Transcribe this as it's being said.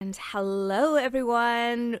And hello,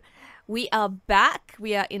 everyone. We are back.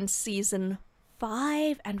 We are in season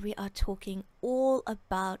 5 and we are talking all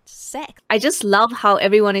about sex. I just love how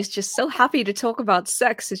everyone is just so happy to talk about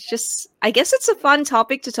sex. It's just, I guess it's a fun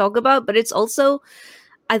topic to talk about, but it's also,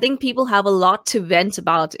 I think people have a lot to vent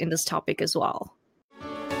about in this topic as well.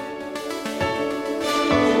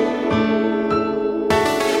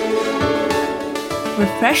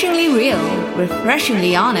 Refreshingly real,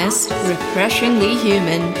 refreshingly honest, refreshingly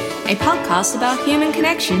human. A podcast about human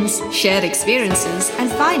connections, shared experiences, and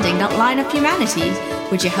finding that line of humanity.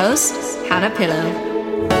 With your host, Hannah Pillow.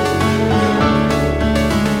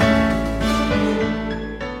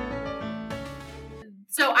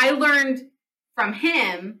 So I learned from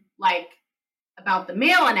him, about the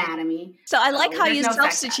male anatomy. So I like how you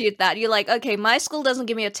substitute that. You're like, okay, my school doesn't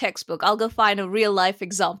give me a textbook. I'll go find a real life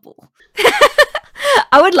example.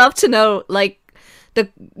 I would love to know,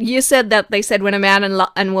 you said that they said when a man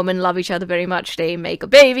and woman love each other very much, they make a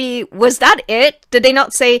baby. Was that it? Did they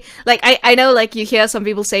not say, I know, you hear some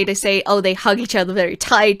people say, they hug each other very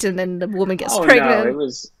tight and then the woman gets pregnant. No,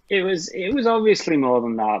 it was obviously more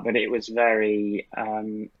than that, but it was very,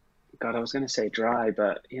 God, I was going to say dry,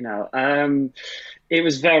 but, it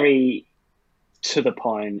was very to the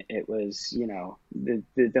point. It was,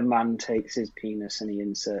 the man takes his penis and he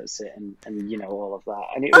inserts it and all of that.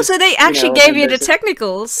 And it was, so they actually gave you the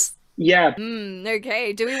technicals? Yeah.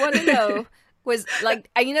 Okay. Do we want to know? Was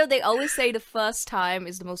they always say the first time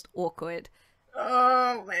is the most awkward.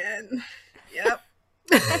 Oh, man. Yep.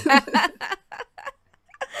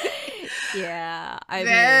 Yeah.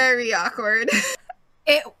 Very awkward.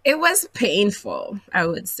 It was painful, I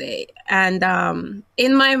would say. And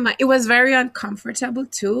in my mind, it was very uncomfortable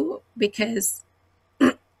too, because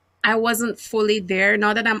I wasn't fully there.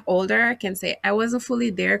 Now that I'm older, I can say I wasn't fully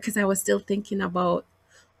there because I was still thinking about,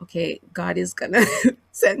 okay, God is going to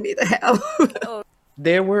send me to hell.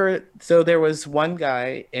 There was one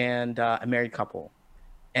guy and a married couple.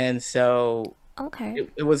 And so okay,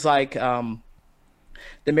 it was like the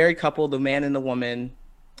married couple, the man and the woman,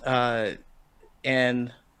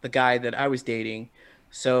 and the guy that I was dating.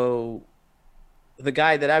 So the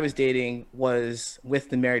guy that I was dating was with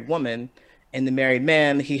the married woman, and the married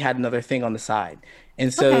man, he had another thing on the side.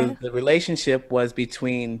 And so the relationship was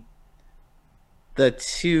between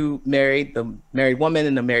the married woman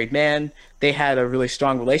and the married man. They had a really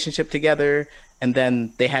strong relationship together, and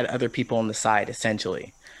then they had other people on the side,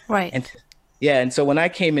 essentially. Right. And so when I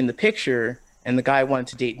came in the picture and the guy wanted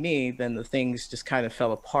to date me, then the things just kind of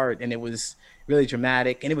fell apart, and it was really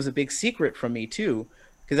dramatic. And it was a big secret from me too,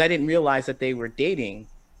 because I didn't realize that they were dating.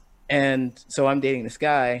 And so I'm dating this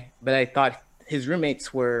guy, but I thought his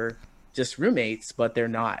roommates were just roommates, but they're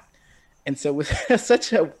not. And so it was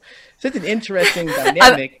such an interesting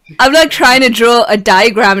dynamic. I'm trying to draw a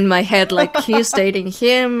diagram in my head, he's dating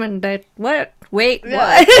him and that, what? Wait,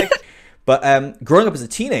 what? But growing up as a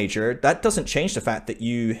teenager, that doesn't change the fact that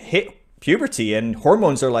you hit puberty and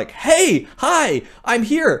hormones are like, hey, hi, I'm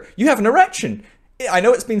here. You have an erection. I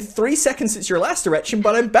know it's been 3 seconds since your last erection,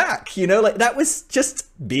 but I'm back. That was just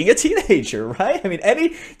being a teenager, right? I mean,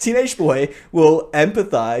 any teenage boy will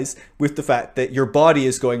empathize with the fact that your body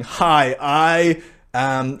is going, hi, I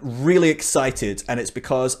am really excited. And it's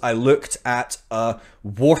because I looked at a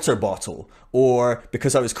water bottle, or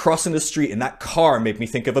because I was crossing the street and that car made me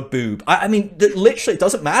think of a boob. I mean, literally, it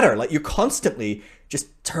doesn't matter. You're constantly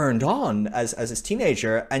just turned on as a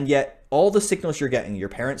teenager, and yet all the signals you're getting, your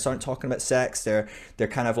parents aren't talking about sex. They're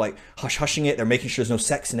kind of hushing it. They're making sure there's no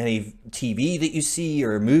sex in any TV that you see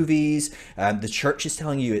or movies. The church is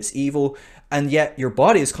telling you it's evil, and yet your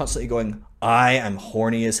body is constantly going, I am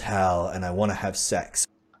horny as hell and I want to have sex.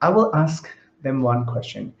 I will ask them one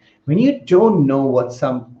question. When you don't know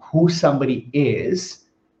who somebody is,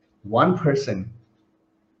 one person,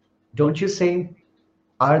 don't you say,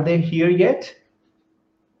 are they here yet?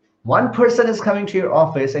 One person is coming to your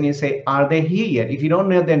office and you say, are they here yet? If you don't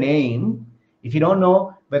know their name, if you don't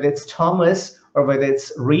know whether it's Thomas or whether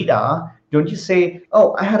it's Rita, don't you say,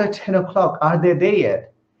 oh, I had a 10 o'clock. Are they there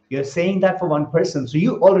yet? You're saying that for one person. So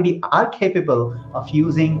you already are capable of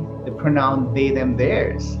using the pronoun they, them,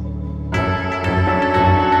 theirs.